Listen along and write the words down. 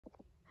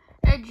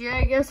Hey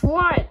Jay, guess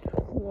what?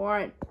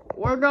 What?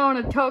 We're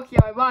going to Tokyo.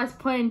 I bought us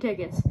plane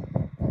tickets.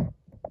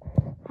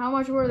 How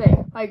much were they?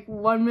 Like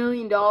 $1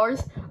 million?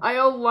 I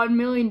owe $1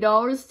 million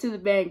to the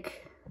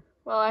bank.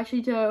 Well,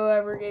 actually to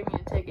whoever gave me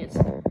the tickets.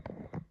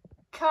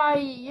 Kai,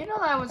 you know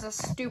that was a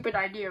stupid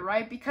idea,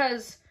 right?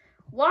 Because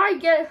why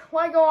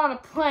go on a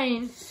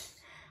plane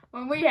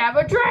when we have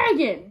a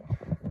dragon?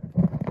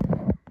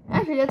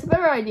 Actually, that's a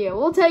better idea.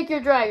 We'll take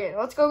your dragon.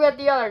 Let's go get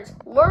the others.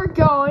 We're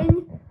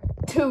going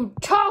to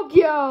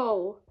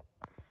Tokyo!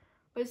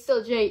 But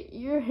still, Jay,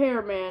 your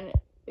hair, man.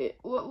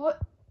 What?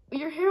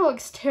 Your hair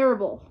looks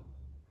terrible.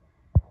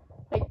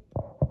 Like,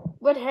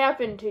 what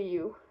happened to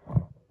you?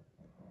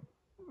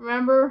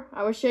 Remember,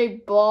 I was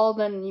shaved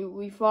bald and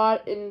we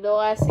fought in the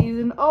last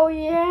season? Oh,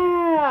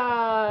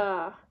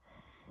 yeah!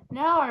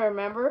 Now I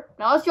remember.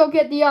 Now let's go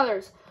get the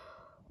others.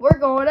 We're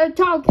going to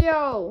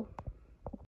Tokyo!